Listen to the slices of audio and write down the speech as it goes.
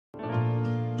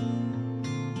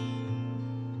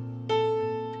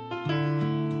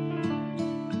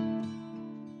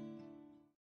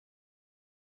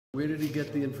Where did he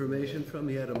get the information from?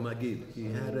 He had a magid. He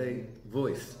had a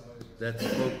voice that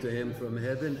spoke to him from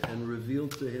heaven and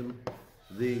revealed to him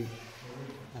the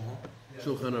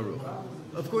Shulchan Aruch.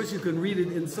 Of course, you can read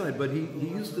it inside, but he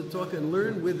used to talk and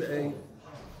learn with a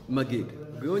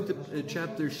magid. Going to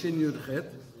chapter Shin Yud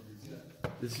Chet.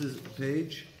 This is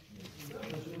page.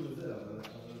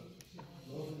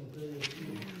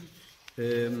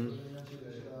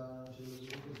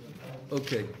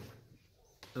 Okay,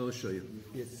 I will show you.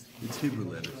 Yes. It's Hebrew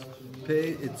letters.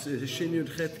 It's Shin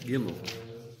Yud Chet Gimel.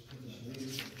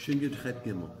 Shin Yud Chet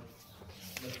Gimel.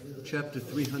 Chapter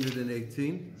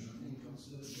 318,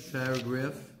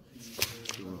 paragraph.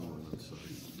 The wrong one, I'm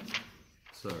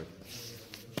sorry.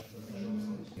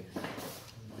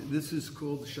 This is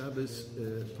called Shabbos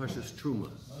Parshas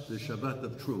Truma, the Shabbat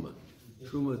of Truma.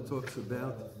 Truma talks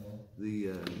about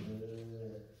the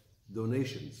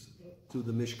donations to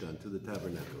the Mishkan, to the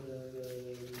tabernacle.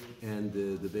 And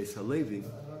the Beis Halevi,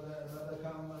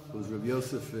 who's Rabbi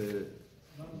Yosef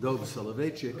Dov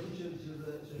Soloveitchik,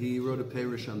 he wrote a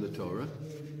parish on the Torah.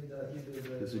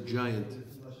 There's a giant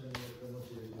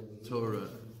Torah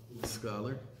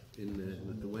scholar in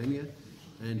Lithuania,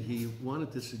 and he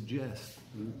wanted to suggest,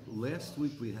 last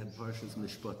week we had Parshas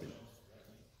Mishpatim.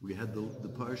 We had the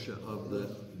Parsha of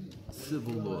the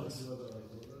civil laws,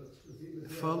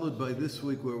 followed by this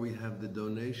week where we have the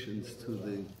donations to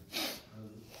the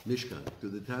Mishkan, to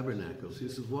the tabernacles. He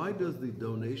says, why does the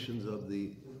donations of the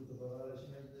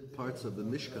parts of the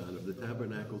Mishkan, of the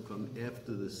tabernacle, come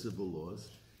after the civil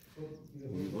laws?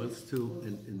 He wants to,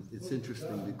 and it's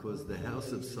interesting because the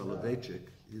house of Soloveitchik,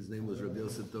 his name was Rabbi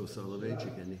Yosef Dov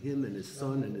Soloveitchik, and him and his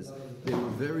son they were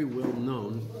very well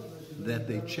known that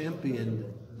they championed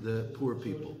the poor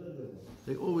people.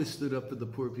 They always stood up for the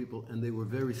poor people, and they were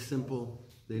very simple.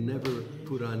 They never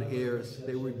put on airs.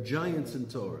 They were giants in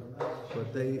Torah,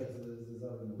 but they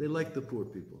liked the poor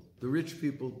people. The rich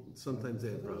people, sometimes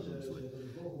they had problems with.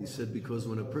 He said, because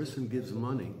when a person gives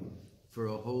money for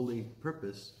a holy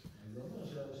purpose,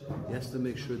 he has to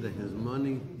make sure that his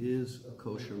money is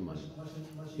kosher money.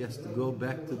 He has to go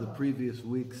back to the previous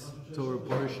week's Torah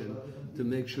portion to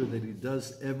make sure that he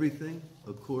does everything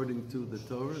according to the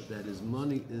Torah, that his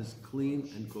money is clean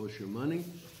and kosher money,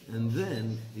 and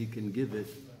then he can give it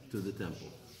to the temple,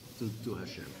 to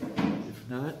Hashem. If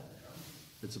not,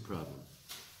 it's a problem.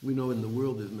 We know in the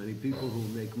world there's many people who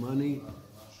make money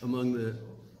among the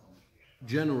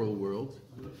general world.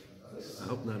 I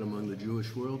hope not among the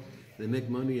Jewish world. They make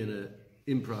money in an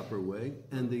improper way,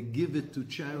 and they give it to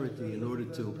charity in order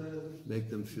to make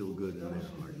them feel good in their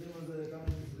heart.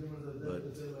 But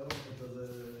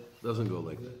it doesn't go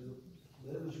like that.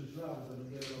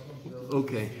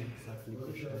 Okay.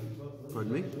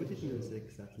 Pardon me? What did you say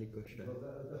exactly, kosher?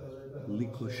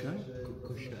 Likoshai?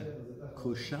 Kosher.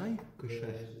 Koshai?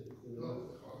 Kosher.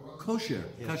 Kosher.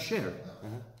 Yeah. Kasher.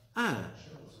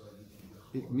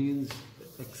 It means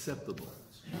acceptable.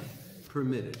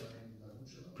 Permitted.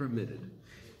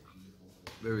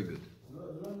 Very good.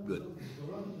 Good.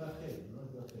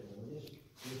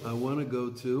 I want to go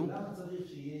to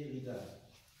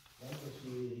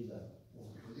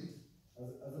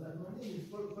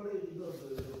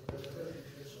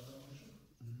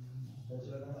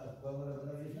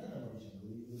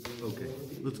okay,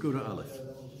 let's go to Aleph.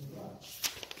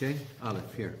 Okay,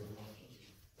 Aleph, here.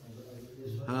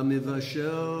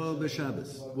 Ha-mivashel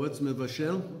b'Shabbos. What's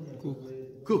mivashel?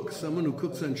 Cook, someone who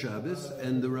cooks on Shabbos,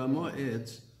 and the Ramah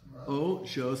adds, or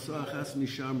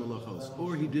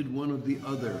he did one of the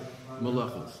other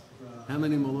malachos. How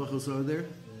many malachos are there?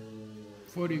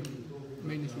 40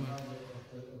 minus 1.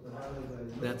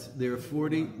 There are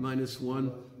 40 minus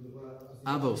 1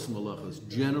 avos malachos,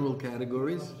 general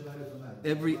categories.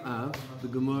 Every av, the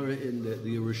Gemara in the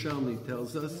Yerushalmi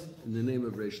tells us, in the name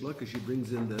of Reish Lakish, she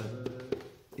brings in the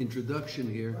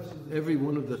introduction here, every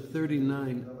one of the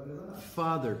 39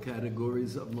 father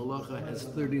categories of malacha has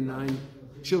 39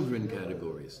 children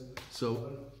categories.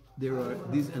 So there are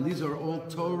these, and these are all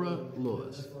Torah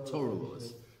laws.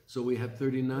 So we have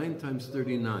 39 times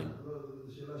 39.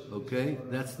 Okay,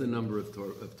 that's the number of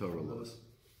Torah laws.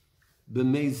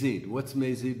 B'mezid. What's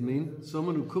mezid mean?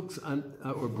 Someone who cooks on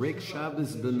or breaks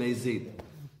Shabbos b'mezid.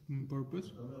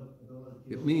 Purpose?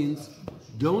 It means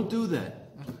don't do that.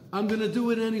 I'm going to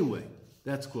do it anyway.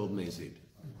 That's called mezid.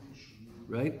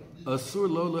 Right? Asur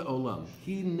lo le'olam.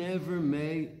 He never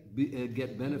may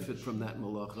get benefit from that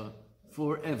malacha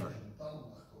forever.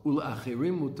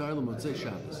 Ula'achirim mutar l'motzei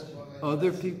Shabbos.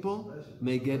 Other people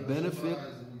may get benefit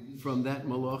from that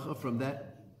malacha, from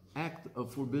that act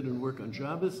of forbidden work on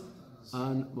Shabbos,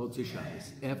 on Motzei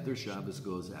Shabbos, after Shabbos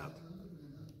goes out.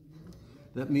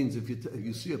 That means if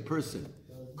you see a person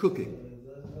cooking,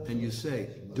 and you say,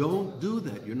 don't do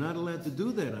that, you're not allowed to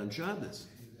do that on Shabbos,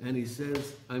 and he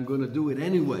says, I'm going to do it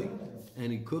anyway,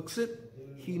 and he cooks it,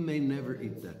 he may never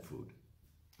eat that food.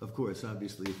 Of course,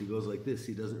 obviously, if he goes like this,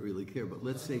 he doesn't really care, but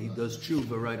let's say he does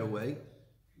tshuva right away,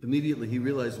 immediately he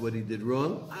realized what he did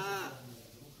wrong.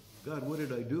 God, what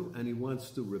did I do? And he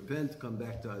wants to repent, come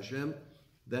back to Hashem.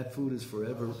 That food is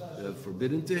forever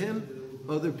forbidden to him.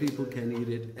 Other people can eat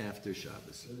it after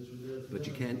Shabbos, but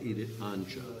you can't eat it on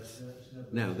Shabbos.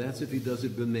 Now, that's if he does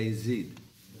it b'mezid.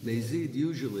 Mezid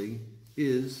usually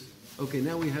is, okay,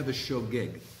 now we have a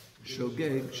shogeg.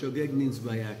 Shogeg means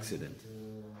by accident,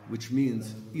 which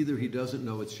means either he doesn't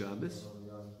know it's Shabbos,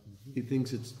 he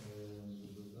thinks it's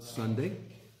Sunday,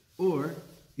 or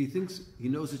he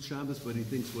knows it's Shabbos, but he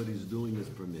thinks what he's doing is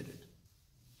permitted.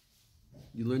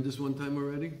 You learned this one time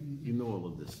already? You know all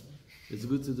of this. It's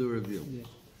good to do a review.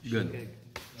 Yeah. Good.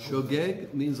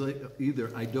 Shogeg means like either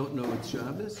I don't know it's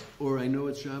Shabbos, or I know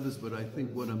it's Shabbos, but I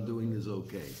think what I'm doing is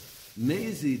okay.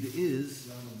 Mezid is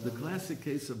the classic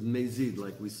case of mezid,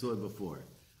 like we saw before.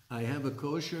 I have a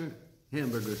kosher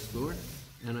hamburger store,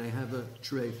 and I have a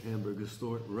treif hamburger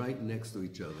store right next to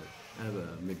each other. I have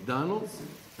a McDonald's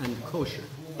and kosher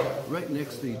right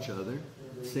next to each other.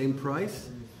 Same price,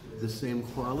 the same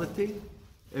quality,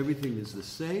 everything is the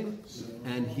same.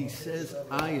 And he says,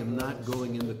 I am not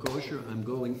going in the kosher, I'm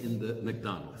going in the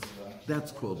McDonald's.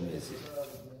 That's called mezid.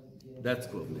 That's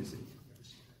called mezid.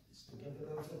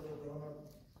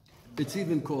 It's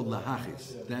even called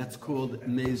lahachis. That's called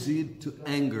mezid to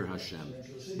anger Hashem.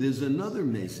 There's another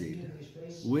mezid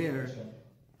where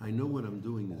I know what I'm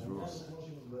doing is wrong,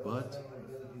 but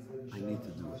I need to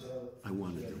do it. I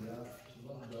want to do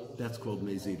it. That's called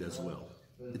mezid as well.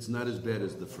 It's not as bad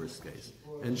as the first case.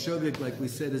 And shogeg, like we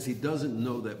said, is he doesn't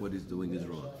know that what he's doing is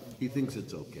wrong. He thinks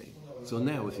it's okay. So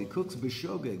now, if he cooks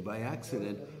b'shogeg by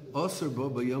accident, osur bo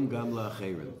b'yom gam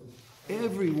la'acherim.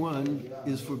 Everyone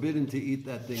is forbidden to eat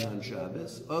that thing on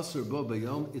Shabbos. Osur bo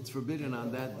b'yom, it's forbidden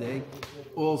on that day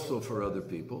also for other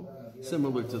people,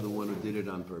 similar to the one who did it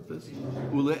on purpose.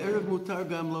 Ule'erev mutar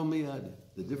gam lo miyad.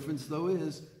 The difference, though,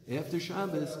 is after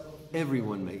Shabbos,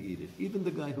 everyone may eat it, even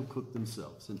the guy who cooked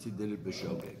himself, since he did it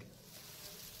b'shogeg.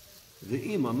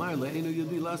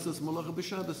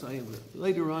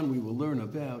 Later on, we will learn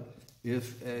about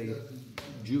if a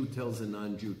Jew tells a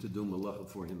non-Jew to do malacha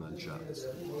for him on Shabbos,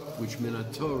 which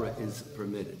minat Torah is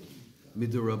permitted.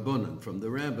 Midurabonan, from the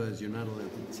rabbis, you're not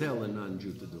allowed to tell a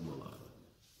non-Jew to do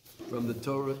malacha. From the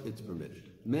Torah, it's permitted.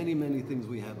 Many, many things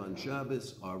we have on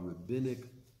Shabbos are rabbinic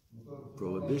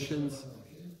prohibitions,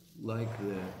 like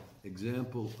the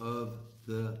example of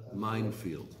the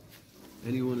minefield.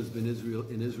 Anyone who's been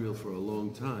in Israel for a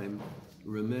long time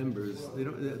remembers they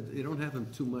don't have them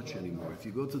too much anymore. If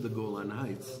you go to the Golan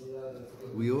Heights,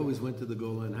 we always went to the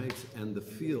Golan Heights, and the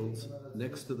fields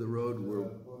next to the road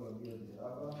were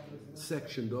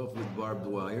sectioned off with barbed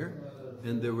wire,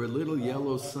 and there were little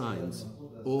yellow signs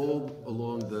all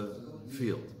along the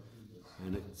field,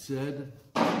 and it said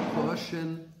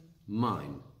caution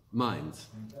mines.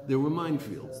 There were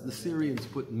minefields. The Syrians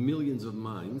put millions of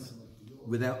mines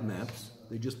without maps.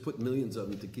 They just put millions of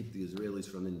them to keep the Israelis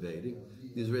from invading.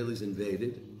 The Israelis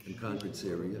invaded and conquered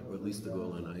Syria, or at least the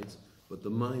Golan Heights, but the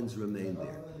mines remained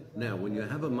there. Now, when you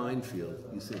have a minefield,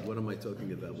 you say, what am I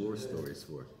talking about war stories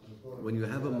for? When you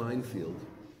have a minefield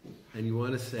and you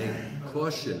want to say,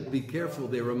 caution, be careful,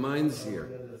 there are mines here.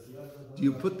 Do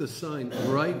you put the sign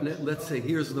right, let's say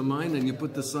here's the mine, and you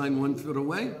put the sign 1 foot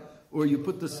away, or you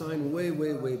put the sign way,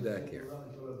 way, way back here,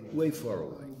 way far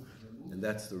away? And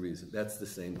that's the reason. That's the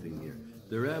same thing here.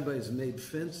 The rabbis made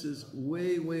fences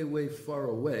way, way, way far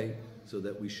away so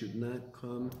that we should not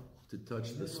come to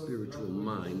touch the spiritual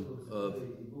mine of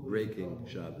breaking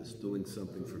Shabbos, doing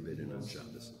something forbidden on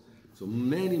Shabbos. So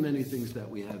many, many things that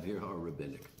we have here are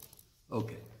rabbinic.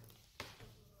 Okay.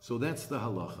 So that's the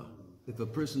halacha. If a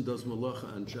person does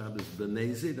malacha on Shabbos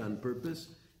b'mezid, on purpose,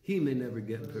 he may never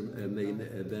get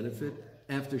a benefit.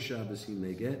 After Shabbos, he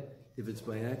may get. If it's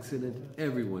by accident,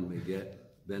 everyone may get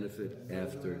benefit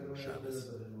after Shabbos.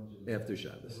 After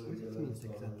Shabbos. What means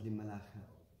exactly malacha?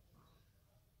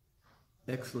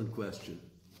 Excellent question.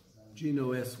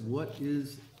 Gino asks, what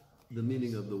is the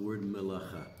meaning of the word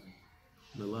melacha?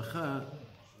 Melacha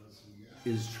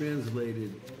is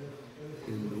translated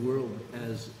in the world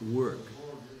as work,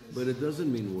 but it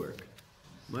doesn't mean work.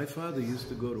 My father used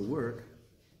to go to work,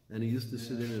 and he used to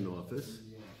sit in an office,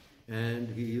 and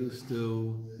he used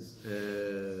to,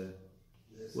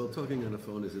 talking on the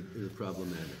phone is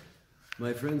problematic.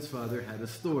 My friend's father had a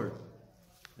store,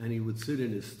 and he would sit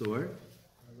in his store,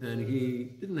 and he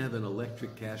didn't have an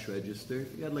electric cash register.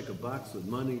 He had like a box with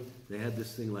money. They had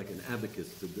this thing like an abacus.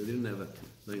 They didn't have a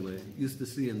thing like used to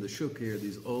see in the shuk here.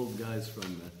 These old guys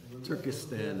from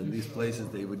Turkestan and these places,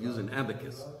 they would use an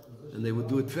abacus, and they would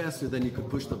do it faster than you could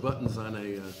push the buttons on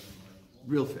a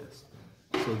real fast.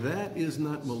 So that is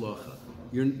not malacha.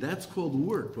 That's called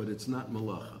work, but it's not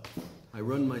malacha. I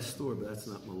run my store, but that's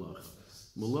not malacha.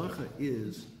 Malacha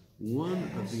is one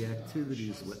of the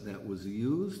activities that was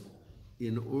used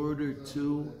in order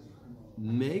to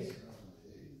make,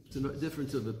 it's a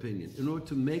difference of opinion, in order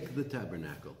to make the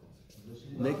tabernacle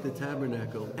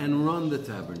and run the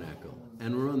tabernacle.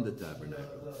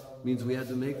 Means we had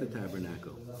to make the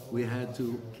tabernacle. We had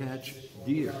to catch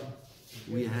deer.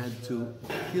 We had to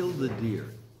kill the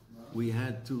deer. We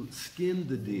had to skin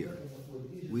the deer.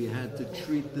 We had to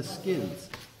treat the skins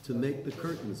to make the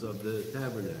curtains of the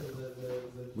tabernacle.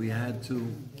 We had to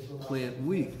plant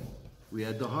wheat. We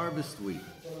had to harvest wheat.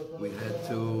 We had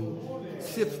to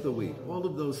sift the wheat. All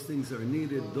of those things are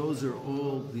needed. Those are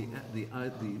all the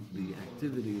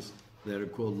activities that are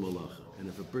called malacha. And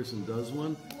if a person does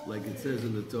one, like it says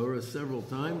in the Torah several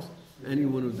times,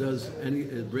 anyone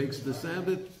who breaks the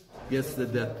Sabbath gets the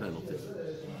death penalty.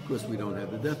 Of course, we don't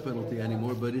have the death penalty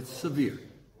anymore, but it's severe.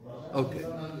 Okay,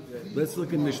 let's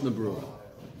look at Mishnah Berurah.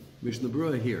 Mishnah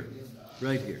Berurah here,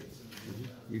 right here.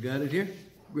 You got it here?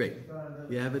 Great.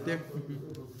 You have it there?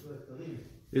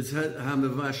 It's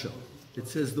ha-mevashal. It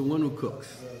says the one who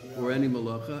cooks, or any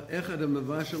malacha. Echad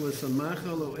ha-mevashal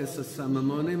es-samachal o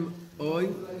es-samamonim oy.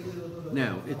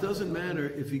 Now, it doesn't matter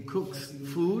if he cooks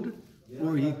food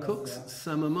or he cooks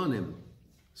samamonim.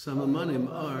 Samamonim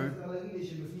are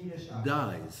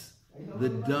dyes. The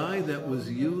dye that was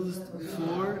used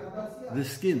for the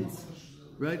skins.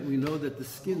 Right? We know that the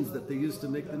skins that they used to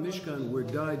make the Mishkan were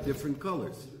dyed different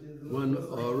colors. One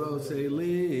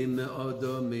oroselim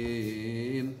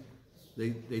odomim.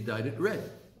 They dyed it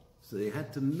red. So they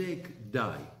had to make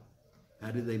dye. How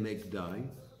did they make dye?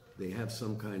 They have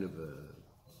some kind of a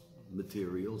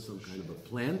material, some kind of a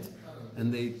plant,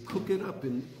 and they cook it up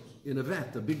in a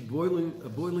vat, a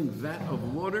boiling vat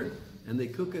of water, and they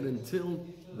cook it until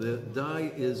the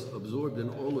dye is absorbed in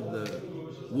all of the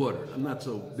water. I'm not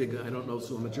so big, I don't know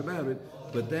so much about it,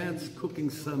 but that's cooking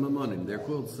samamonim. They're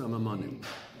called samamonim.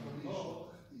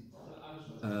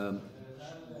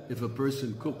 If a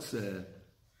person cooks a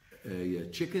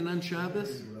chicken on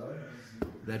Shabbos,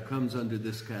 that comes under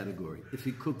this category. If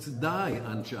he cooks dye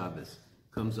on Shabbos,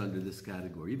 comes under this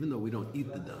category. Even though we don't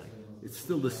eat the dye, it's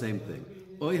still the same thing.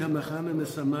 Oy hamachamim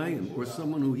esamayim, or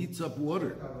someone who heats up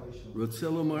water.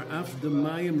 Rotzelomar af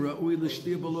demayim ra'ui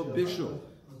l'shtir b'lo bishul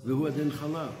v'hu adin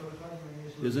chalav.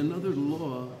 There's another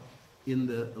law in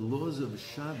the laws of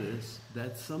Shabbos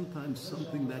that sometimes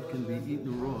something that can be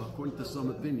eaten raw, according to some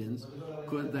opinions,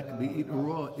 that can be eaten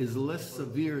raw is less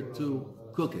severe to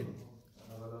cook it.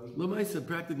 L'maisa,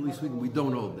 practically speaking, we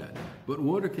don't hold that. But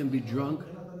water can be drunk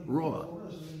raw,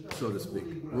 so to speak,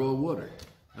 raw water.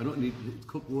 I don't need to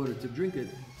cook water to drink it.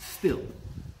 Still,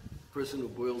 the person who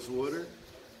boils water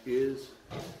is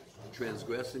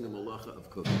transgressing a malacha of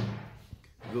cooking.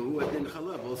 V'hu adin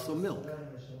chalav, also milk.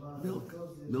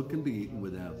 Milk can be eaten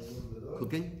without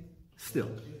cooking. Still.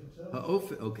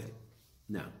 Okay.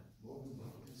 Now.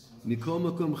 Mikol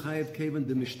makom chayev kevan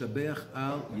demishtabeach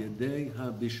al yedei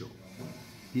ha-bishul.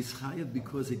 He's chayev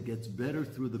because it gets better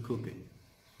through the cooking.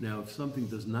 Now, if something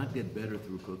does not get better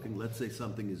through cooking, let's say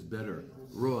something is better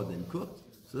raw than cooked,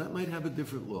 so that might have a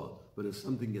different law. But if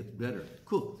something gets better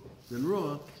cooked than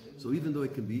raw, so even though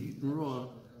it can be eaten raw,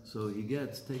 so he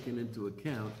gets taken into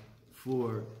account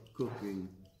for cooking,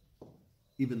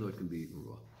 even though it can be eaten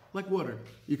raw. Like water.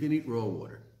 You can eat raw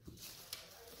water,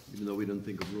 even though we don't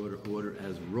think of water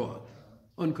as raw.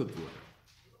 Uncooked water.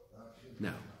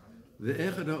 Now, the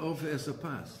echad ha'ofe es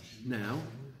hapas. Now,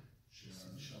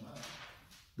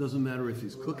 doesn't matter if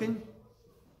he's cooking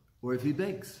or if he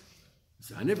bakes.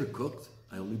 So I never cooked,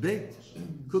 I only baked.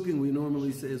 Cooking, we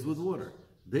normally say, is with water.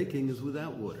 Baking is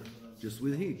without water, just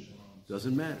with heat.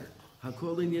 Doesn't matter.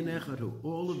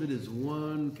 All of it is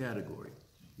one category.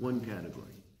 One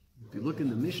category. If you look in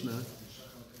the Mishnah,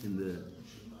 in the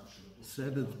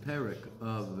 7th parak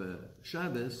of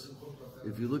Shabbos,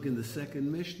 if you look in the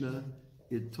second Mishnah,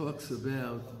 it talks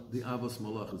about the avos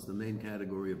malachos, the main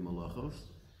category of malachos.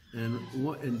 And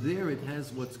there it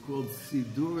has what's called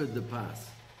sidura de pas,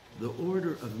 the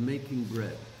order of making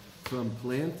bread, from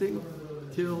planting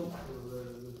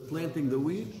the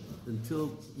wheat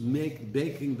until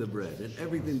baking the bread and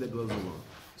everything that goes along.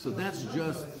 So that's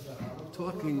just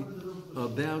talking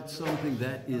about something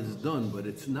that is done, but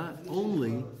it's not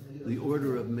only the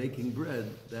order of making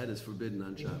bread, that is forbidden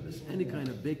on Shabbos. Any kind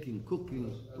of baking,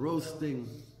 cooking, roasting,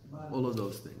 all of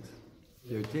those things.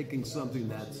 They're taking something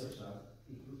that's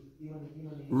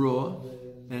raw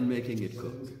and making it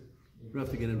cooked. You don't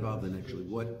have to get involved in actually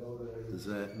what does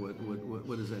that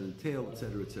entail,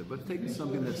 etc., etc. But taking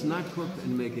something that's not cooked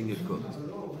and making it cooked.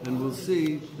 And we'll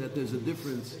see that there's a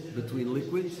difference between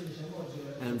liquids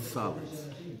and solids.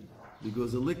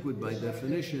 Because a liquid, by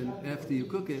definition, after you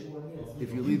cook it,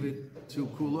 if you leave it to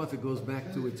cool off, it goes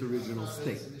back to its original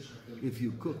state. If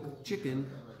you cook chicken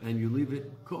and you leave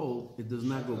it cold, it does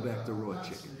not go back to raw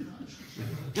chicken.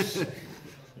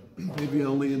 Maybe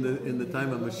only in the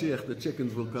time of Mashiach the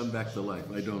chickens will come back to life.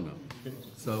 I don't know.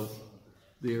 So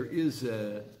there is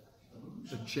a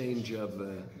change of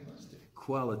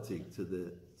quality to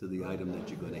the item that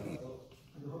you're going to eat.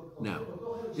 Now,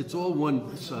 it's all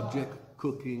one subject: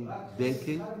 cooking,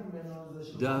 baking.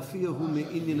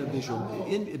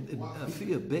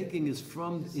 Baking is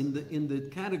from in the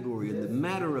category, in the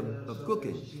matter of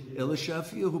cooking.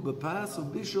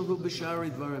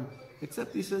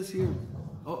 Except he says here,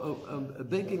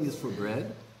 baking is for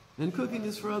bread, and cooking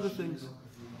is for other things.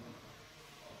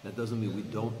 That doesn't mean we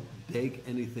don't bake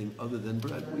anything other than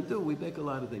bread. We do. We bake a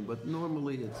lot of things, but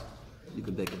normally you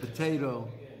can bake a potato,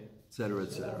 etc.,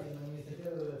 etc.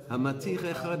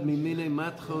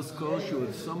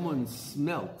 If someone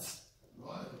smelts,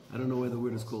 I don't know why the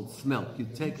word is called smelt. You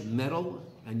take metal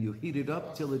and you heat it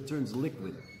up till it turns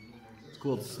liquid. It's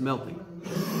called smelting.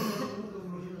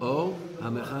 Or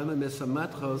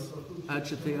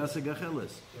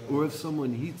if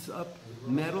someone heats up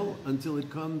metal until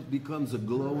it becomes a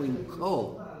glowing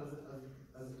coal.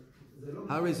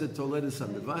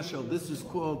 This is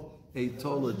called a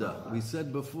tolada. We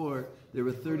said before there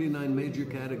are 39 major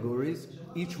categories.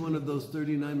 Each one of those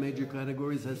 39 major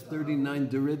categories has 39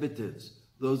 derivatives.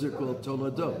 Those are called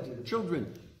toladot.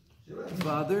 Children.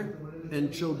 Father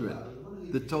and children.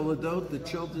 The toladot, the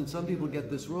children, some people get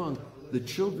this wrong. The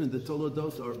children, the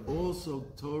toladot, are also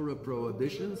Torah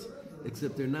prohibitions,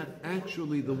 except they're not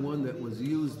actually the one that was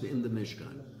used in the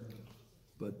Mishkan.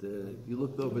 But you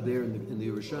looked over there in the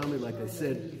Yerushalmi, like I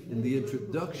said, in the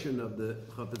introduction of the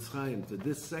Chafetz Chaim to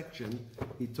this section,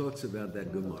 he talks about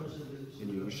that Gemara. In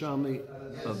Yerushalmi,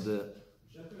 of the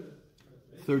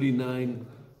 39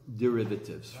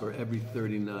 derivatives for every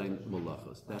 39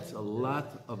 malachos. That's a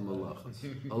lot of malachos.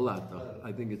 A lot.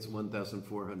 I think it's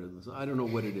 1,400. I don't know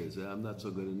what it is. I'm not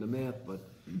so good in the math, but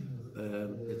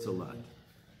it's a lot.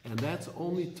 And that's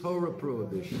only Torah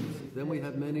prohibitions. Then we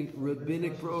have many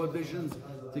rabbinic prohibitions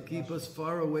to keep us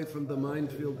far away from the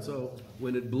minefield, so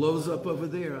when it blows up over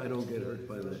there, I don't get hurt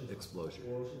by the explosion.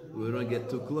 We don't get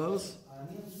too close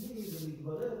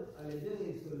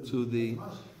to the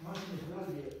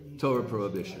Torah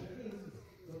prohibition.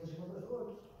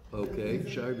 Okay.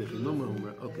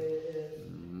 Okay.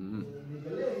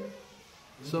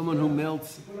 Someone who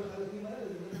melts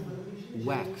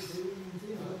wax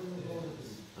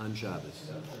on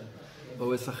Shabbos,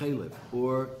 or esachelev,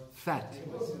 or fat.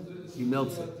 He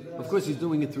melts it. Of course, he's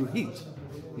doing it through heat.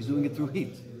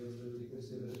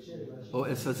 Or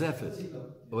esazefet,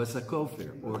 or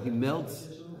esakofer, or he melts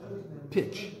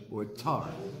pitch or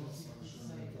tar.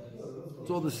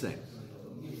 It's all the same.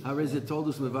 It's a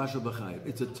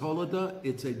tolada,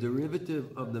 it's a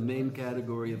derivative of the main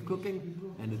category of cooking,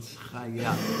 and it's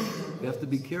chayav. You have to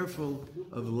be careful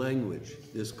of language.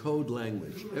 There's code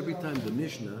language. Every time the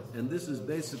Mishnah, and this is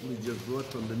basically just brought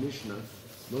from the Mishnah,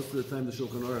 most of the time the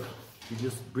Shulchan Aruch, he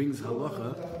just brings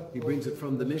halacha, he brings it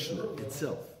from the Mishnah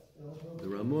itself. The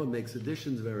Ramah makes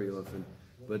additions very often,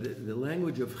 but the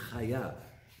language of chayav,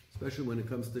 especially when it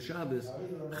comes to Shabbos,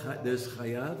 there's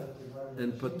chayav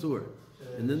and patur.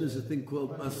 And then there's a thing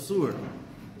called asur.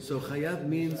 So chayav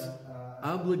means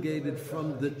obligated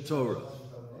from the Torah.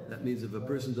 That means if a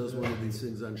person does one of these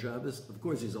things on Shabbos, of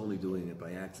course he's only doing it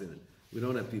by accident. We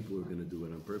don't have people who are going to do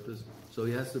it on purpose. So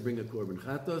he has to bring a korban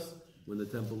chatos. When the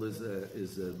temple is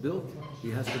built,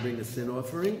 he has to bring a sin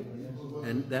offering,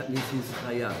 and that means he's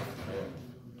chayav.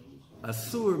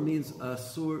 Asur means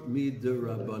asur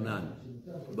mid'Rabbanan,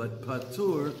 but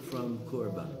patur from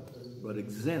korban, but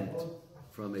exempt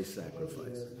from a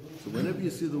sacrifice. So whenever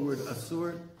you see the word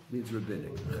asur, means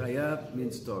rabbinic. Chayav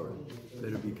means Torah.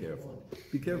 Better be careful.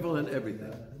 Be careful on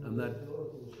everything. I'm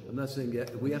not saying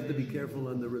we have to be careful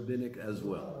on the rabbinic as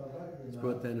well. It's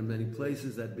brought down in many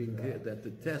places that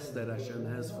the test that Hashem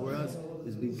has for us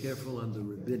is being careful on the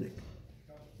rabbinic.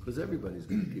 Because everybody's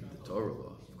going to keep the Torah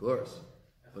law, of course.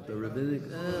 But the rabbinic,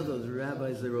 those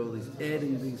rabbis, they're always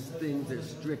adding these things, they're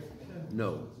strict.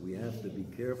 No, we have to be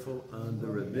careful on the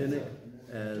rabbinic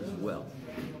as well.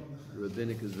 The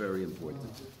rabbinic is very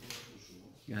important.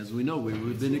 As we know, we're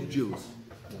rabbinic Jews.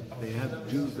 They have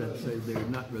Jews that say they're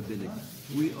not rabbinic.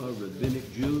 We are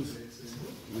rabbinic Jews.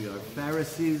 We are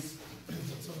Pharisees.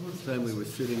 This time we were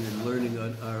sitting and learning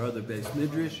on our other base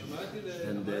midrash,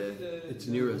 and it's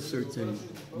near a certain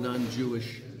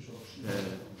non-Jewish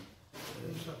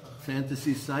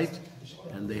fantasy site,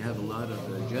 and they have a lot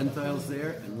of Gentiles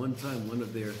there. And one time, one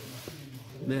of their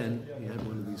men, he had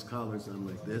one of these collars on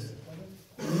like this.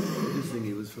 Interesting,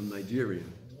 he was from Nigeria,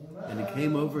 and he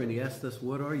came over and he asked us,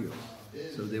 "What are you?"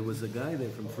 So there was a guy there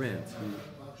from France who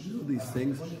knew these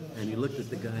things, and he looked at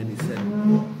the guy and he said,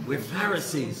 "We're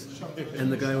Pharisees."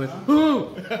 And the guy went,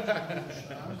 "Who?"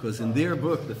 Because in their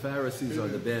book, the Pharisees are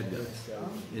the bad guys.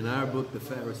 In our book, the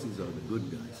Pharisees are the good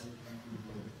guys.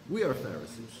 We are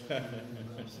Pharisees.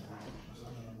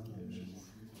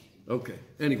 Okay.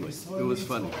 Anyway, it was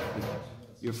funny.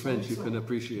 You're French, you can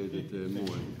appreciate it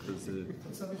more. Because,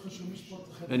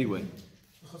 anyway,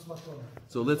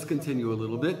 so let's continue a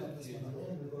little bit.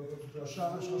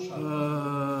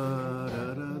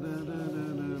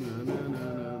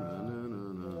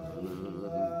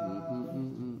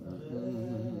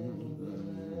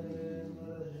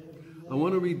 I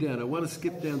want to read down. I want to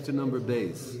skip down to number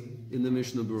base in the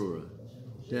Mishnah Berurah.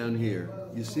 Down here.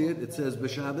 You see it? It says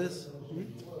B'Shabbos.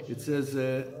 It says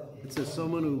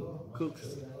someone who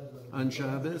cooks on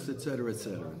Shabbos, etc.,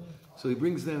 etc. So he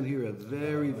brings down here a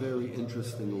very, very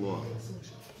interesting law.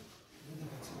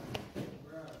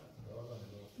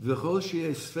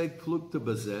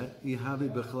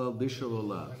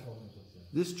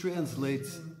 This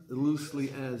translates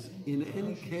loosely as in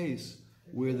any case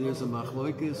where there's a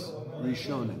machloikis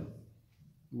rishonim,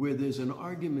 where there's an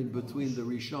argument between the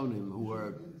rishonim, who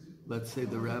are, let's say,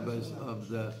 the rabbis of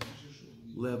the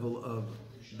level of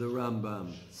the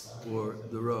Rambam, or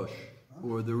the Rosh,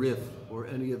 or the Rif, or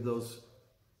any of those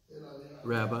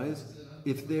rabbis.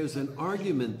 If there's an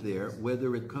argument there,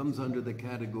 whether it comes under the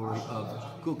category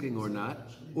of cooking or not,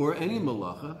 or any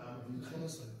malacha,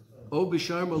 or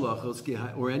bishar malachos,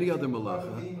 or any other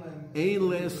malacha, ein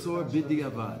le'asor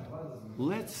b'diavad.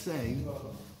 Let's say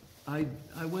I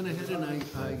went ahead and I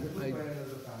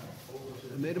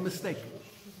made a mistake.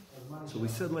 So we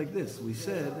said like this. We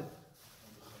said,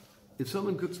 if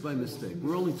someone cooks by mistake,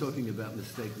 we're only talking about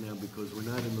mistake now because we're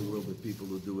not in the world with people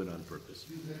who do it on purpose.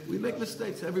 We make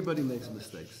mistakes. Everybody makes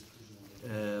mistakes.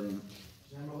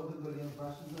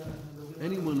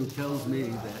 Anyone who tells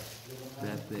me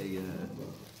that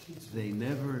they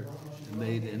never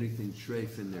made anything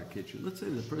treif in their kitchen. Let's say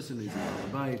the person is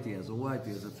in Rabbi, he has a wife,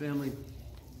 he has a family,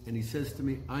 and he says to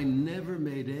me, "I never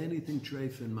made anything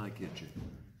treif in my kitchen."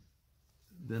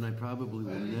 Then I probably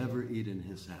will never eat in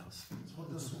his house.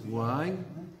 Why?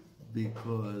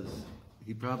 Because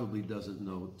he probably doesn't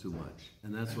know too much.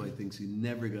 And that's why he thinks he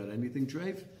never got anything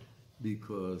treif,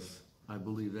 because I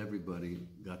believe everybody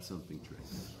got something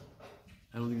treif.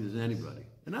 I don't think there's anybody.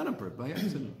 And not on purpose, by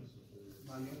accident.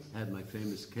 I had my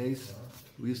famous case.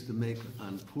 We used to make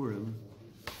on Purim,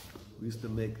 we used to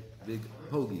make big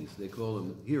hoagies. They call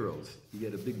them heroes. You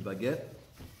get a big baguette.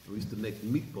 We used to make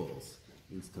meatballs.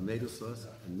 Use tomato sauce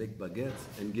and make baguettes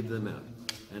and give them out,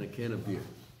 and a can of beer.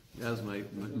 That was my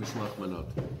mishmach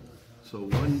manot. So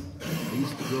I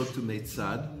used to go to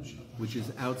Meitzad, which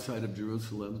is outside of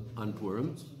Jerusalem, on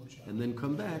Purim, and then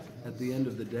come back at the end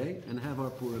of the day and have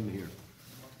our Purim here.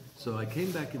 So I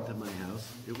came back into my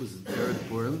house. It was Erev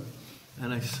Purim,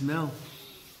 and I smell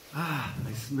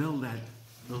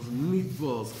those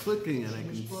meatballs cooking, and I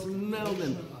can smell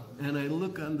them. And I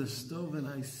look on the stove and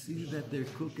I see that they're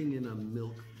cooking in a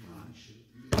milk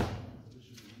pot.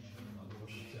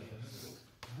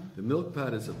 The milk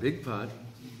pot is a big pot,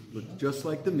 looks just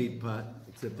like the meat pot,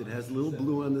 except it has a little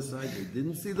blue on the side. They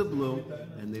didn't see the blue,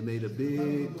 and they made a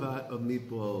big pot of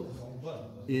meatballs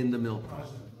in the milk pot.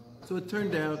 So it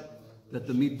turned out that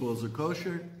the meatballs are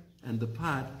kosher, and the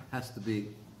pot has to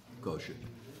be kosher.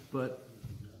 But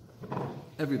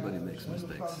everybody makes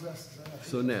mistakes.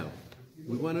 So now,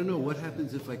 we want to know what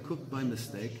happens if I cook by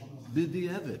mistake,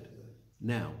 b'diavad.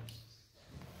 Now,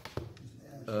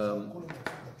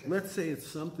 let's say it's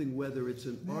something, whether it's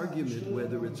an argument,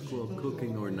 whether it's called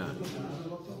cooking or not.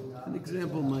 An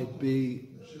example might be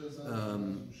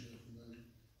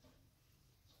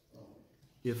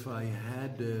if I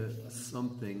had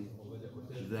something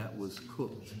that was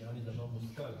cooked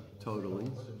totally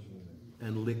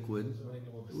and liquid.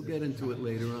 We'll get into it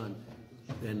later on.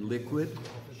 And liquid.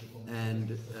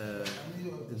 And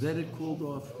then it cooled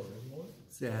off.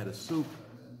 Say I had a soup,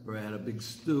 or I had a big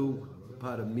stew, a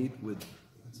pot of meat with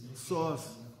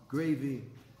sauce, gravy,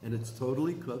 and it's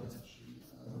totally cooked,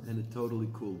 and it totally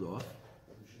cooled off.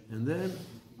 And then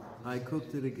I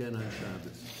cooked it again on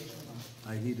Shabbos.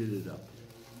 I heated it up.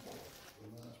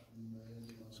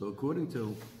 So according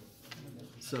to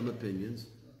some opinions,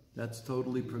 that's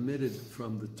totally permitted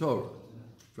from the Torah.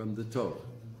 From the Torah.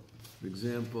 For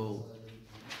example,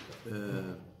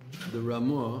 the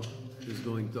Ramah is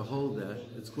going to hold that.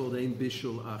 It's called Ein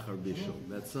Bishul Achar Bishul.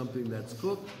 That's something that's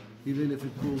cooked, even if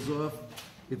it cools off.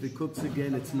 If it cooks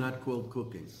again, it's not called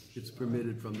cooking. It's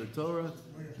permitted from the Torah.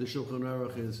 The Shulchan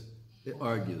Aruch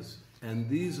argues. And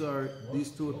these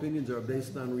two opinions are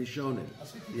based on Rishonim.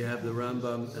 You have the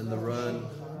Rambam and the Ran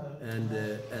and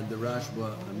the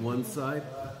Rashba on one side,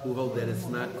 who hold that it's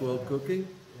not called cooking.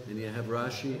 And you have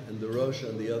Rashi and the Rosh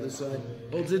on the other side,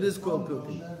 holds it is called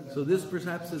cooking. So this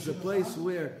perhaps is a place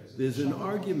where there's an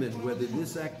argument whether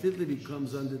this activity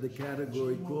comes under the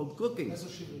category called cooking.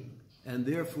 And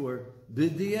therefore,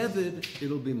 b'di'evid,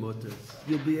 it'll be mutter.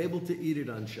 You'll be able to eat it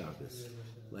on Shabbos.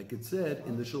 Like it said,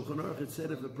 in the Shulchan Aruch, it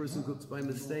said if a person cooks by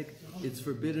mistake, it's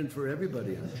forbidden for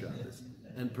everybody on Shabbos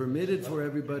and permitted for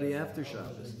everybody after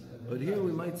Shabbos. But here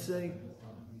we might say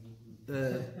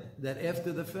that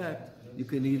after the fact, you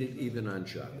can eat it even on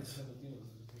Shabbos.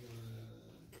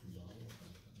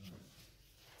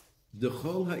 The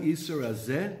chol ha'isur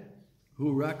hazeh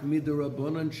hu rak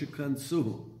midarabanan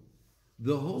shekansuhu.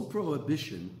 The whole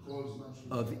prohibition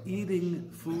of eating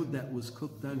food that was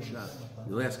cooked on Shabbos.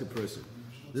 You'll ask a person,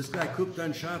 this guy cooked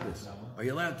on Shabbos. Are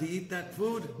you allowed to eat that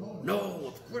food? No,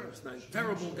 of course not.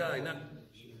 Terrible guy.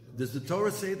 Does the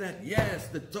Torah say that? Yes,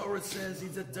 the Torah says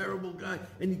he's a terrible guy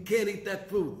and you can't eat that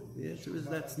food. The answer is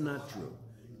that's not true.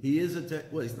 He is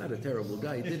he's not a terrible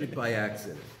guy. He did it by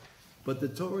accident. But the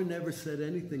Torah never said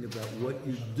anything about what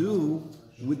you do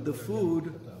with the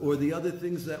food or the other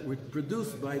things that were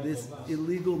produced by this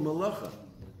illegal malacha.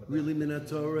 Really, min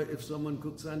Torah, if someone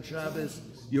cooks on Shabbos,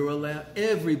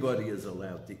 everybody is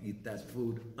allowed to eat that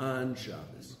food on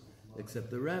Shabbos. Except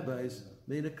the rabbis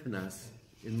made a knas.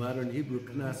 In modern Hebrew,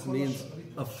 knas means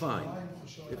a fine.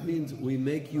 It means we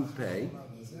make you pay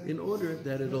in order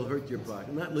that it'll hurt your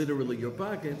pocket. Not literally your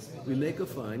pocket. We make a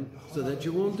fine so that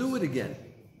you won't do it again.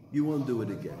 You won't do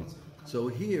it again. So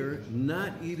here,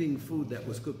 not eating food that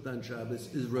was cooked on Shabbos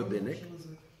is rabbinic.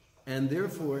 And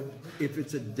therefore, if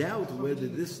it's a doubt whether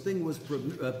this thing was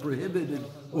prohibited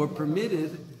or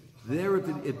permitted, there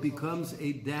it becomes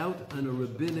a doubt on a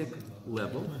rabbinic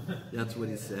level. That's what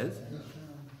he says.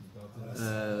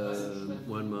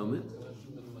 One moment.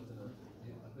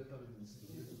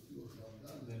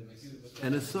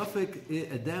 And a suffix,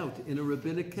 a doubt in a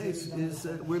rabbinic case is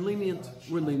we're lenient.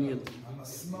 We're lenient.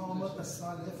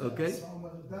 Okay?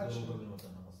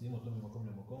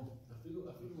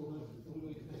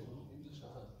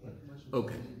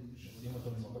 Okay.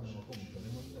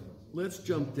 Let's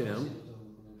jump down.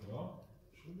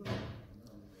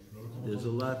 There's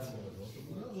a lot to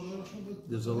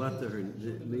learn.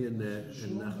 Me and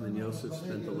Nachman Yosef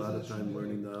spent a lot of time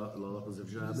learning the halachos of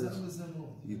Shabbos.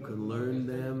 You can learn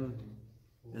them,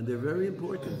 and they're very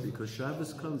important because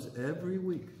Shabbos comes every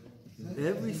week.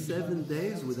 Every 7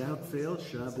 days, without fail,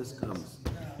 Shabbos comes.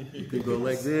 You can go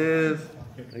like this.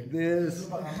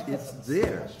 It's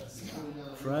there.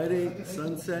 Friday,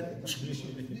 sunset,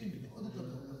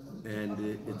 and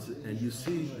you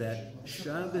see that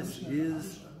Shabbos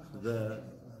is the.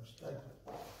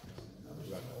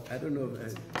 I don't know.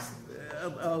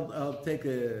 I'll take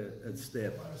a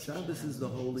step. Shabbos is the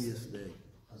holiest day.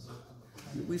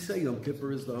 We say Yom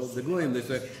Kippur is the Goyim. They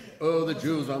say, "Oh, the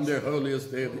Jews on their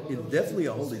holiest day." It's definitely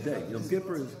a holy day. Yom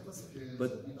Kippur is,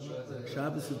 but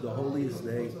Shabbos is the holiest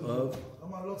day of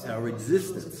our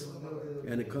existence,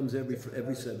 and it comes every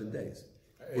 7 days.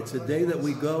 It's a day that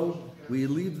we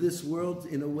leave this world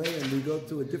in a way, and we go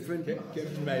to a different. Came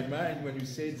to my mind when you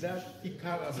say that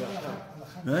Ikar Habracha.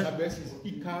 Shabbos is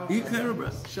Ikar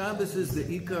Habracha. Shabbos is the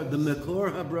Ikar, the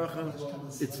Mekor Habracha.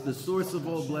 It's the source of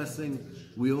all blessing.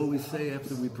 We always say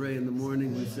after we pray in the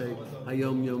morning, we say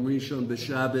Hayom Yom Rishon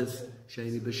b'Shabbos,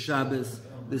 Sheni b'Shabbos.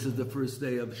 This is the first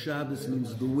day of Shabbos.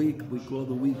 Means the week. We call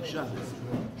the week Shabbos.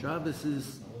 Shabbos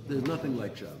there's nothing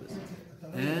like Shabbos,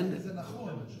 and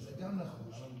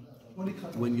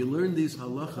when you learn these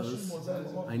halachas,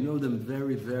 I know them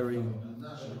very, very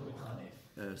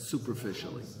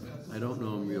superficially. I don't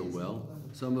know them real well.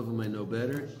 Some of them I know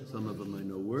better, some of them I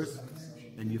know worse.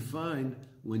 And you find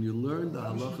when you learn the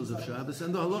halachas of Shabbos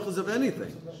and the halachas of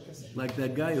anything, like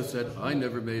that guy who said, I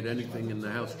never made anything in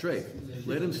the house tray.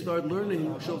 Let him start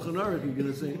learning Shulchan Aruch, you're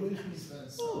going to say,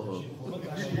 oh.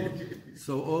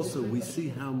 So also we see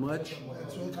how much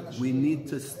we need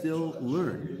to still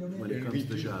learn when it comes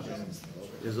to Shabbos.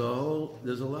 There's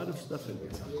a lot of stuff in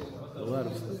here. A lot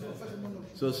of stuff.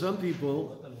 So some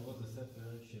people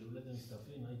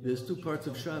There's two parts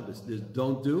of Shabbos. There's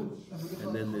don't do,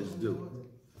 and then there's do.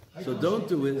 So don't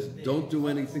do is don't do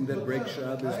anything that breaks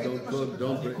Shabbos, don't cook,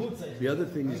 don't break. The other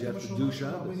thing is you have to do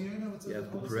Shabbos. You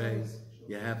have to pray.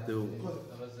 You have to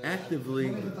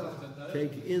actively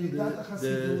take in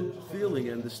the feeling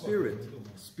and the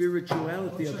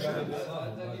spirituality of Shabbos.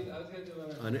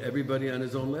 On everybody on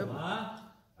his own level.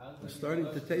 I'm starting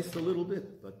to taste a little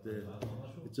bit, but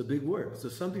it's a big work. So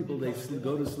some people, they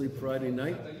go to sleep Friday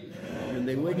night, and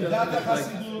they wake up at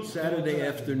like Saturday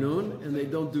afternoon, and they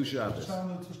don't do Shabbos.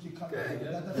 Okay.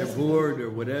 They're bored or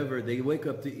whatever. They wake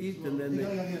up to eat, and then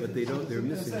they're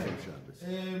missing from Shabbos.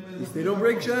 At least they don't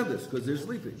break Shabbos because they're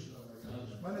sleeping.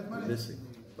 They're missing.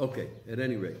 Okay, at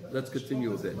any rate, let's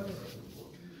continue a bit.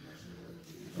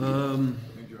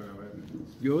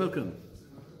 You're welcome.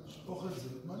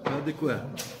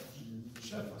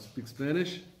 Speak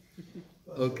Spanish?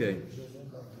 Okay.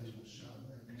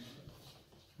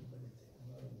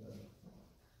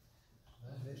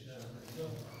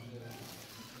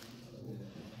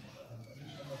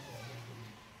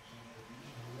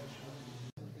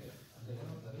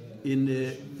 In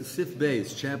Sif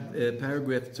Beis,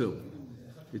 paragraph 2,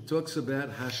 it talks about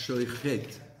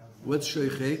hashoichet. What's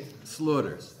shoichet?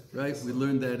 Slaughters, right? We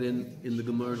learned that in the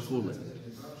Gemara and Chulin.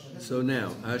 So now,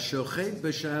 hashochet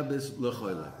b'Shabbos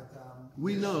l'chola.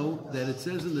 We know that it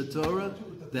says in the Torah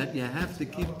that you have to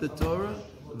keep the Torah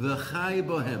v'chai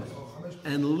bohem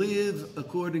and live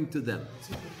according to them.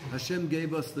 Hashem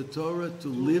gave us the Torah to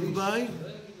live by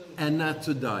and not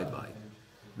to die by.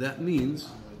 That means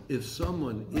if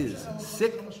someone is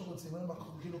sick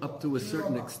up to a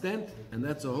certain extent, and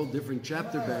that's a whole different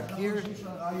chapter back here,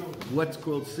 what's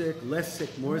called sick, less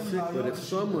sick, more sick, but if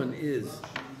someone is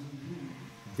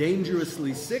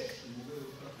dangerously sick,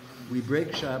 we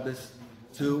break Shabbos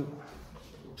to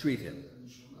treat him.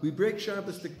 We break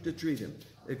Shabbos to treat him.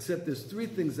 Except there's three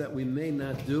things that we may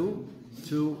not do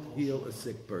to heal a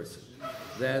sick person.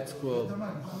 That's called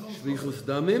shvichus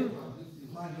damim.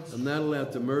 I'm not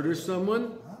allowed to murder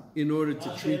someone in order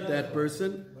to treat that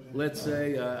person. Let's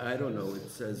say, I don't know, it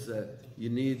says you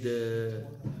need,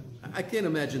 I can't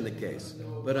imagine the case,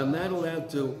 but I'm not allowed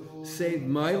to save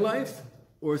my life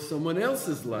or someone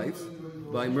else's life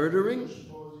by murdering,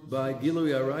 by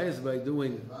gilui arayos, by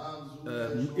doing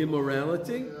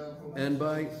immorality, and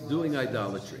by doing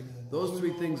idolatry. Those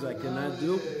three things I cannot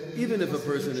do, even if a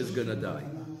person is going to die.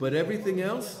 But everything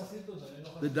else,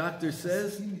 the doctor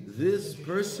says, this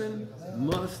person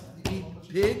must eat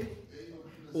pig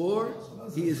or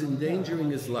he is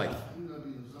endangering his life.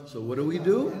 So what do? We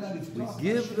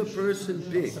give the person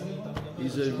pig.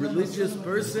 He's a religious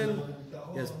person.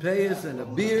 He has payas and a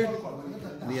beard,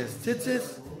 and he has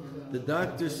tzitzis. The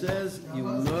doctor says you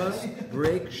must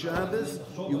break Shabbos.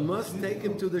 You must take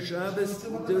him to the Shabbos,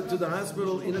 to the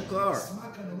hospital in a car.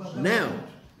 Now,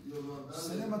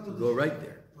 we go right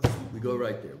there. We go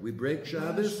right there. We break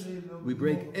Shabbos. We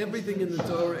break everything in the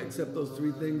Torah except those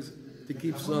three things to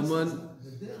keep someone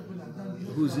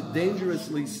who's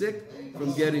dangerously sick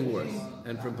from getting worse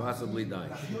and from possibly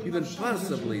dying. Even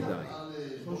possibly dying.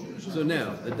 So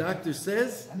now, the doctor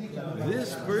says,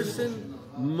 this person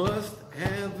must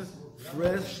have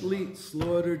freshly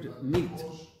slaughtered meat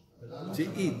to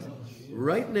eat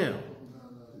right now.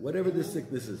 Whatever the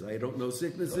sickness is. I don't know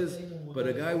sicknesses, but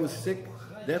a guy was sick,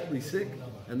 deathly sick,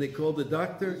 and they called the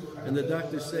doctor, and the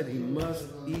doctor said he must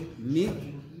eat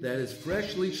meat that is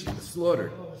freshly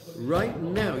slaughtered. Right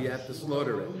now, you have to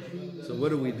slaughter it. So what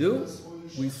do?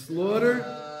 We slaughter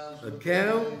a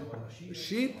cow, a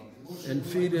sheep, and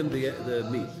feed him the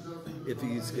meat. If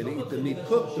he's going to eat the meat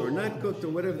cooked or not cooked or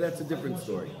whatever, that's a different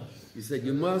story. He said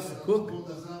you must cook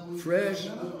fresh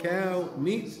cow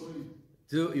meat.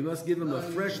 You must give him a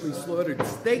freshly slaughtered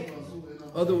steak,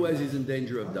 otherwise he's in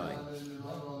danger of dying.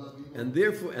 And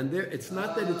therefore, it's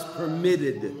not that it's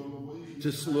permitted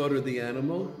to slaughter the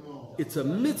animal. It's a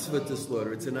mitzvah to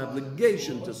slaughter. It's an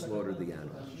obligation to slaughter the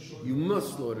animal. You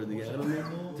must slaughter the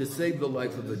animal to save the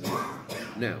life of a Jew.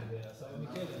 Now,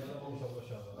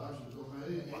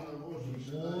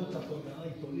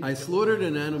 I slaughtered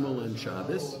an animal on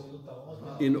Shabbos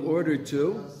in order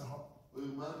to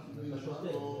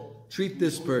treat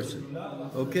this person.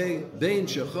 Okay? Bein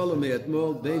shechola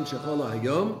me'atmol, bein shechola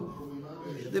hayom.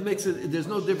 There's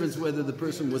no difference whether the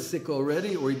person was sick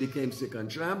already or he became sick on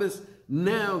Shabbos.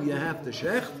 Now you have to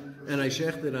shecht, and I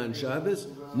shechted on Shabbos.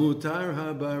 Mutar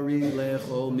habari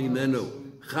le'echol mimenu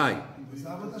chai.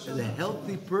 The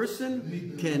healthy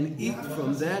person can eat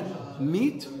from that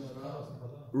meat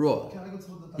raw.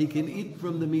 He can eat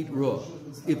from the meat raw.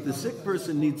 If the sick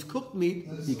person needs cooked meat,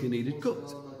 he can eat it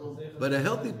cooked. But a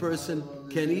healthy person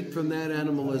can eat from that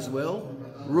animal as well,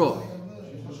 raw.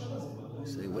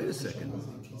 a second.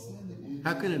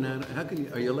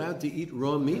 Are you allowed to eat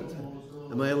raw meat?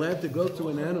 Am I allowed to go to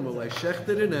an animal? I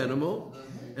shechted an animal,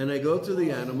 and I go to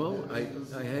the animal,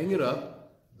 I hang it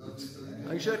up.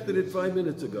 I shechted it 5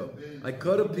 minutes ago. I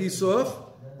cut a piece off,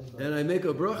 and I make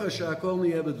a bracha shakol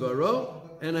miyeved varo,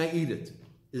 and I eat it.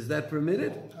 Is that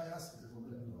permitted?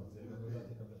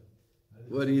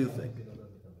 What do you think?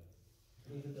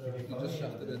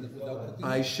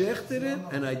 I shechted it,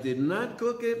 and I did not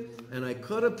cook it, and I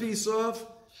cut a piece off,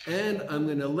 and I'm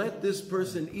going to let this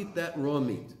person eat that raw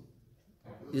meat.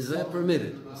 Is that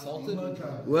permitted? Salted?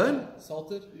 What?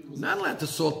 Salted? Not allowed to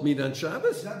salt meat on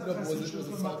Shabbos. No, but was it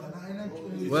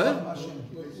salted? What?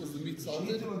 Was the meat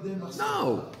salted?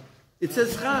 No. It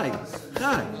says chai.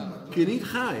 Chai. Can eat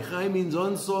chai. Chai means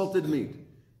unsalted meat.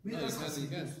 No, you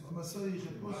can.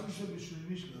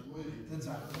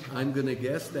 I'm going to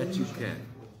guess that you can.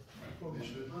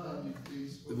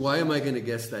 Why am I going to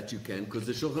guess that you can? Because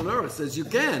the Shulchan Aruch says you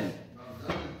can.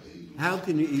 How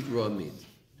can you eat raw meat?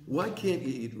 Why can't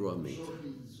you eat raw meat?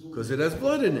 Because it has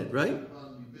blood in it, right?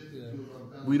 Yeah.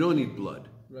 We don't eat blood.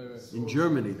 Right. In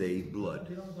Germany, they eat blood.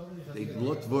 They eat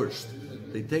blutwurst.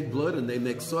 They take blood and they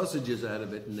make sausages out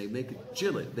of it and they make it,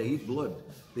 chill it. They eat blood.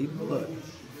 They eat blood.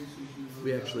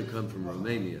 We actually come from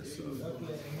Romania, so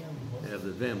they have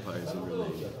the vampires in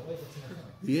Romania.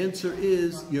 The answer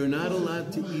is you're not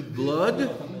allowed to eat blood.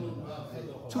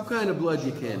 Two kinds of blood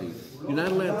you can't eat. You're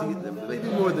not allowed to eat, maybe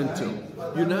more than two.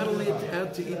 You're not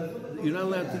allowed to eat. You're not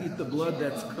allowed to eat the blood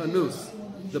that's kanus,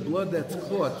 the blood that's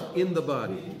caught in the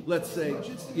body. Let's say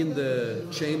in the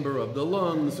chamber of the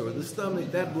lungs or the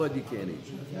stomach. That blood you can't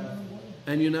eat.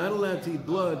 And you're not allowed to eat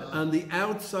blood on the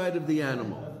outside of the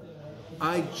animal.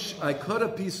 I cut a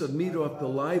piece of meat off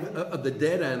the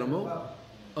dead animal,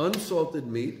 unsalted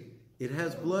meat. It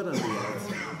has blood on the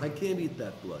outside. I can't eat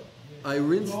that blood. I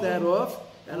rinse that off,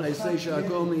 and I say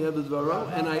shakol miyeved varo,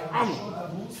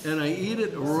 and I eat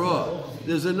it raw.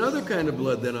 There's another kind of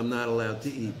blood that I'm not allowed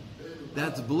to eat.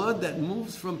 That's blood that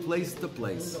moves from place to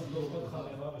place.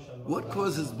 What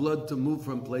causes blood to move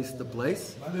from place to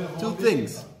place? Two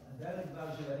things: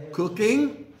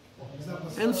 cooking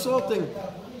and salting.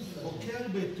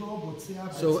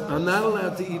 So I'm not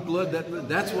allowed to eat blood.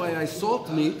 That's why I salt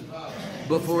meat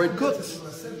before it cooks.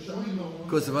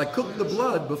 Because if I cook the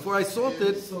blood before I salt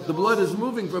it, the blood is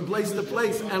moving from place to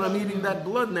place, and I'm eating that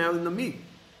blood now in the meat.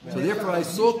 So therefore I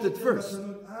salt it first.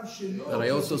 But I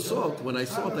also salt. When I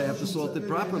salt, I have to salt it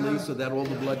properly so that all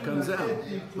the blood comes out.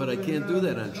 But I can't do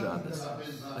that on Shabbos.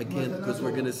 I can't, because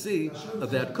we're going to see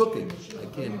about cooking. I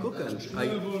can't cook on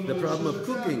Shabbos. The problem of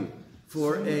cooking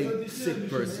for a sick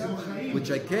person,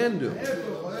 which I can do.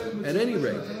 At any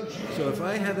rate, so if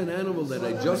I have an animal that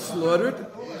I just slaughtered,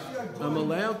 I'm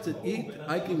allowed to eat.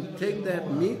 I can take that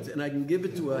meat and I can give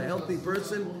it to a healthy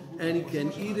person, and he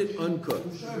can eat it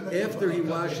uncooked after he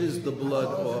washes the blood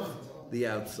off the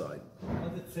outside.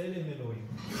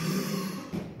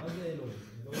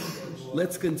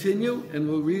 Let's continue, and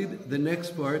we'll read the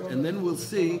next part, and then we'll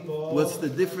see what's the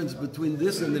difference between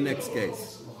this and the next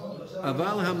case.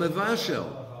 Aval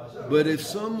hamevashel, but if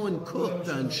someone cooked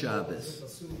on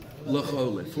Shabbos,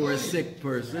 l'chole, for a sick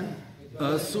person,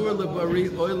 asur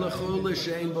lebari oy l'chole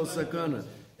she'en bo sakana,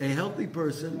 a healthy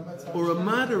person or a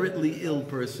moderately ill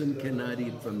person cannot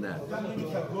eat from that.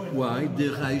 Why?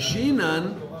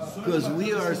 D'chayshinan, because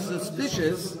we are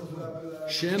suspicious.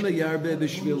 Shema yarbe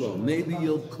b'shvilo. Maybe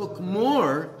you'll cook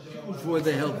more for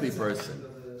the healthy person.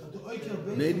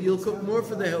 Maybe you'll cook more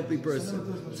for the healthy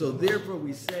person. So therefore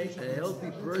we say a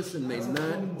healthy person may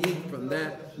not eat from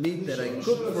that meat that I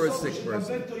cooked for a sick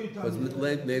person. Because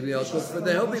maybe I'll cook for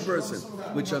the healthy person,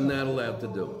 which I'm not allowed to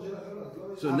do.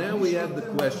 So now we have the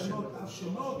question.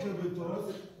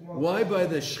 Why by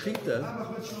the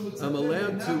shechita I'm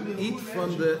allowed to eat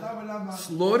from the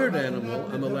slaughtered animal,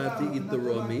 I'm allowed to eat the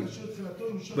raw meat,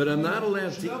 but I'm not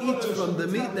allowed to eat from the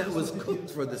meat that was cooked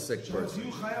for the sick person?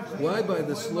 Why by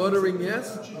the slaughtering,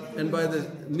 yes, and by the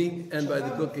meat and by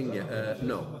the cooking,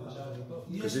 no?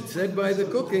 Because it said by the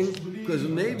cooking, because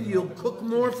maybe you'll cook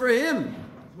more for him.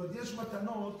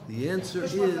 The answer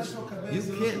is, you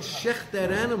can't shech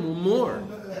that animal more.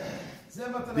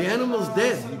 The animal's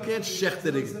dead. You can't shech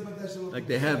it like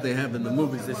they have in the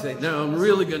movies. They say, no, I'm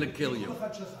really going to kill you.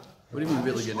 What do you mean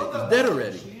really going to? He's dead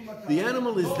already. The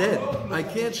animal is dead. I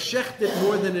can't shecht it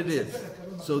more than it is.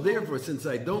 So therefore, since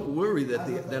I don't worry that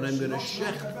I'm going to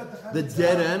shecht the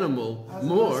dead animal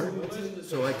more,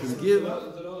 so I can give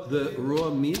the raw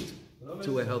meat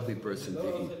to a healthy person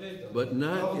to eat, but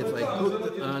not if I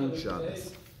cooked it on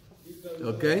Shabbos.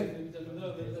 Okay?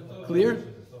 Clear?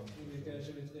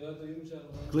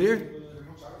 Clear?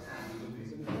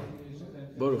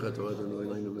 Baruch atah Adonai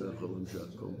Eloheinu melech haolam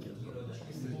she'akol nהיה.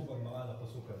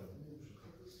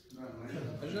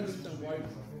 I just understand why.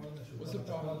 What's the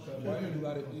problem? Why are you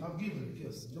allowed to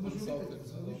eat salted?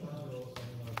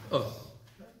 Oh,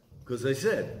 because I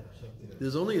said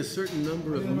there's only a certain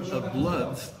number of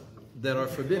bloods that are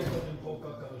forbidden.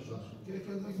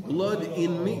 Blood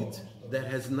in meat that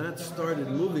has not started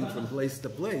moving from place to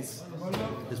place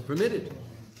is permitted.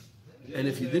 And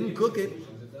if you didn't cook it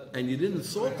and you didn't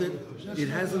salt it, it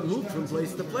hasn't moved from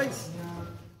place to place.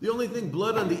 The only thing,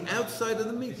 blood on the outside of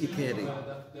the meat, you can't eat.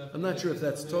 I'm not sure if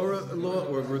that's Torah law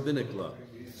or rabbinic law.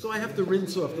 So I have to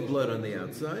rinse off the blood on the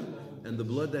outside, and the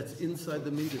blood that's inside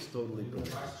the meat is totally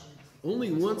permitted.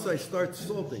 Only once I start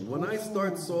salting. When I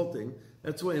start salting,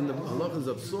 that's why in the halachas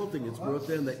of salting, it's brought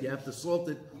down that you have to salt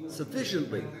it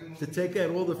sufficiently to take out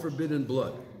all the forbidden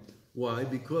blood. Why?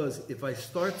 Because if I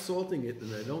start salting it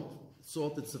and I don't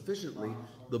salt it sufficiently,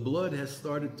 the blood has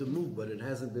started to move, but it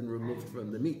hasn't been removed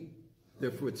from the meat.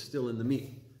 Therefore, it's still in the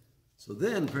meat. So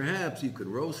then, perhaps you could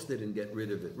roast it and get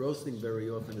rid of it. Roasting very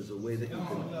often is a way that you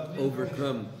can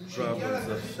overcome problems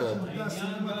of salt.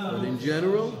 But in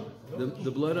general,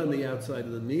 the blood on the outside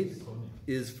of the meat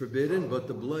is forbidden, but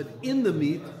the blood in the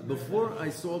meat, before I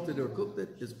salt it or cooked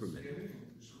it, is permitted.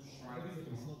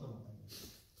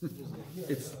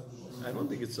 I don't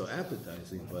think it's so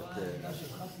appetizing, but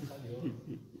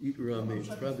eat raw meat.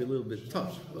 It's probably a little bit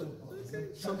tough, but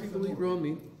okay, some people eat raw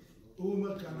meat.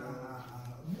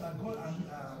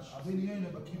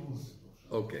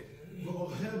 Okay.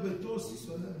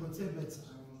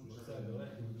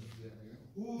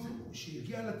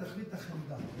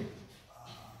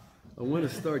 I want to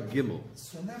start Gimel.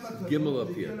 Gimel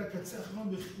up here.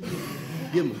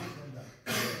 Gimel.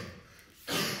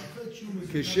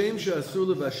 Keshem she'asur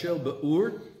levashel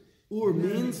ba'ur. Ur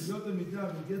means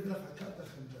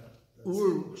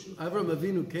Avram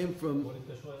Avinu came from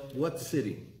what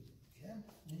city?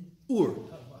 Ur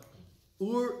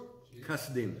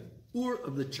Kasdim. Ur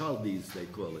of the Chaldees, they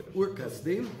call it. Ur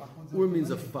Kasdim. Ur means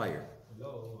a fire.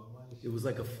 It was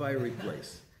like a fiery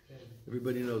place.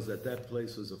 Everybody knows that that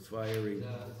place was a fiery.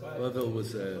 Bavel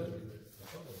was a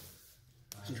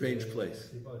strange place.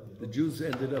 The Jews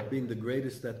ended up being the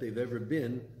greatest that they've ever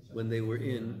been when they were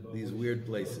in these weird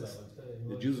places.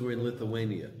 The Jews were in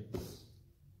Lithuania.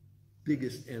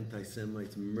 Biggest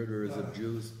anti-Semites, murderers of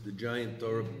Jews. The giant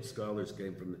Torah scholars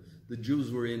came from it. The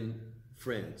Jews were in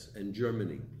France and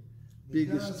Germany.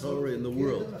 Biggest Torah in the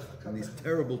world. In these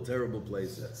terrible, terrible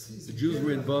places. The Jews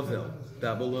were in Bavel,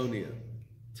 Babylonia.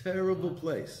 Terrible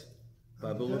place.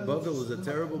 Bavel is a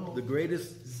terrible, the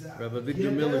greatest. Rabbi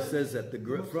Victor Miller says that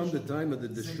from the time of the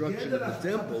destruction of the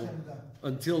temple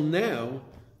until now,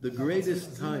 the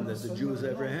greatest time that the Jews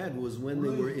ever had was when they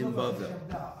were in Bavel.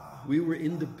 We were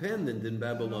independent in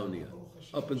Babylonia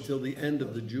up until the end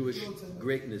of the Jewish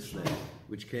greatness then,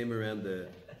 which came around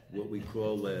what we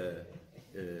call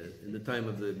in the time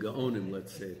of the Gaonim,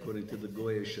 let's say, according to the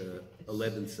Goyish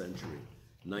 11th century,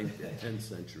 10th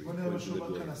century, according to the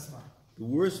Goyish. The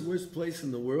worst place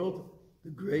in the world, the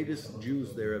greatest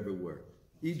Jews there ever were.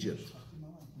 Egypt.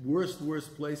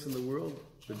 Worst place in the world,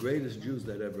 the greatest Jews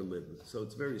that ever lived. So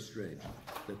it's very strange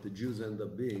that the Jews end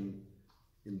up being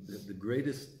in the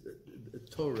greatest.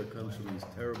 Torah comes from these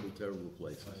terrible, terrible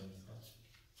places.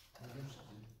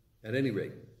 At any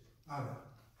rate,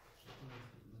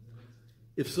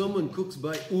 if someone cooks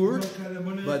by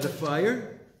by the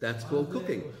fire, that's called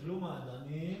cooking.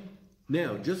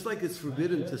 Now, just like it's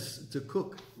forbidden to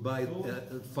cook by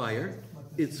fire,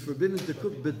 it's forbidden to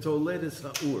cook betoledes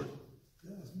ha'ur,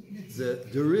 the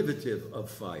derivative of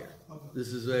fire.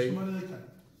 This is a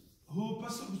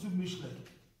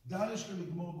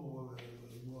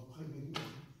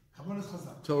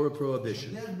Torah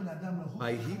prohibition.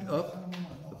 I heat up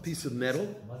a piece of metal,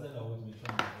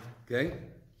 okay,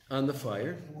 on the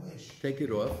fire, take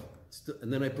it off,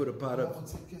 and then I put a pot of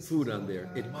food on there.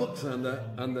 It cooks on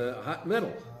the hot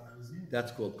metal.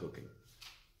 That's called cooking,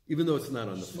 even though it's not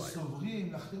on the fire.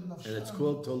 And it's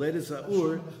called toledes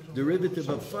ha'ur. Derivative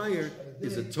of fire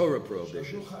is a Torah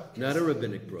prohibition, not a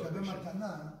rabbinic prohibition.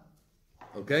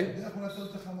 Okay?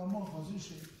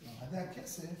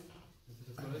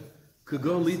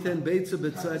 Kagon liten beitza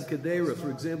betzad kadera. For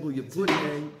example, you put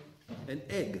an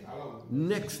egg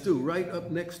right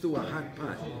up next to a hot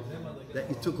pot that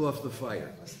you took off the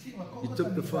fire. You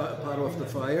took the pot off the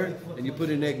fire and you put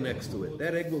an egg next to it.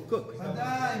 That egg will cook.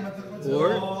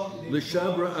 Or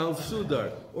lishabra al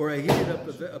sudar. Or I heated up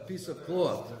a piece of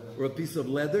cloth or a piece of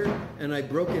leather and I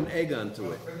broke an egg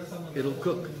onto it. It'll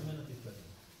cook.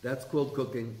 That's called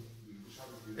cooking.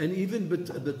 And even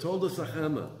betolda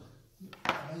sahama.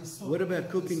 What about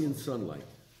cooking in sunlight?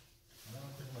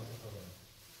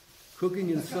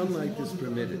 Cooking in sunlight is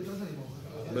permitted,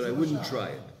 but I wouldn't try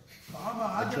it.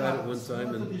 I tried it one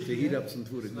time, and to heat up some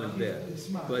food, it went bad.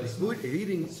 But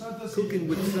cooking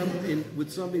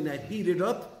with something that heated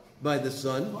up by the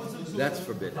sun, that's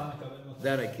forbidden.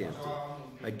 That I can't do.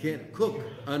 I can't cook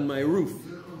on my roof.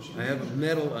 I have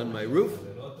metal on my roof,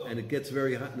 and it gets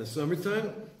very hot in the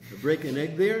summertime. I break an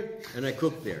egg there, and I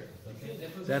cook there.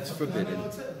 That's forbidden,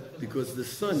 because the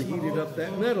sun heated up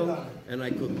that metal, and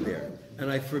I cooked there. And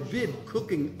I forbid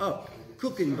cooking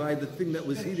by the thing that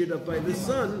was heated up by the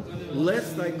sun,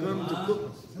 lest I come to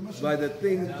cook by the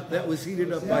thing that was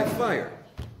heated up by fire.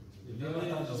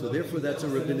 So therefore that's a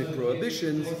rabbinic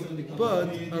prohibition, but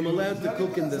I'm allowed to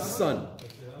cook in the sun,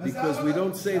 because we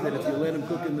don't say that if you let him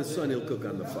cook in the sun, he'll cook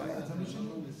on the fire.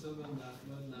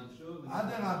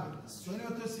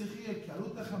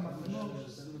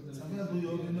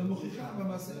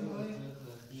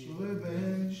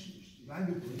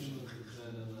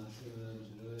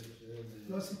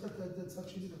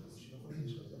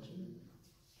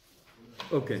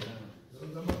 Okay,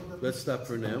 let's stop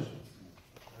for now.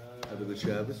 Have a good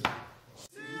Shabbos.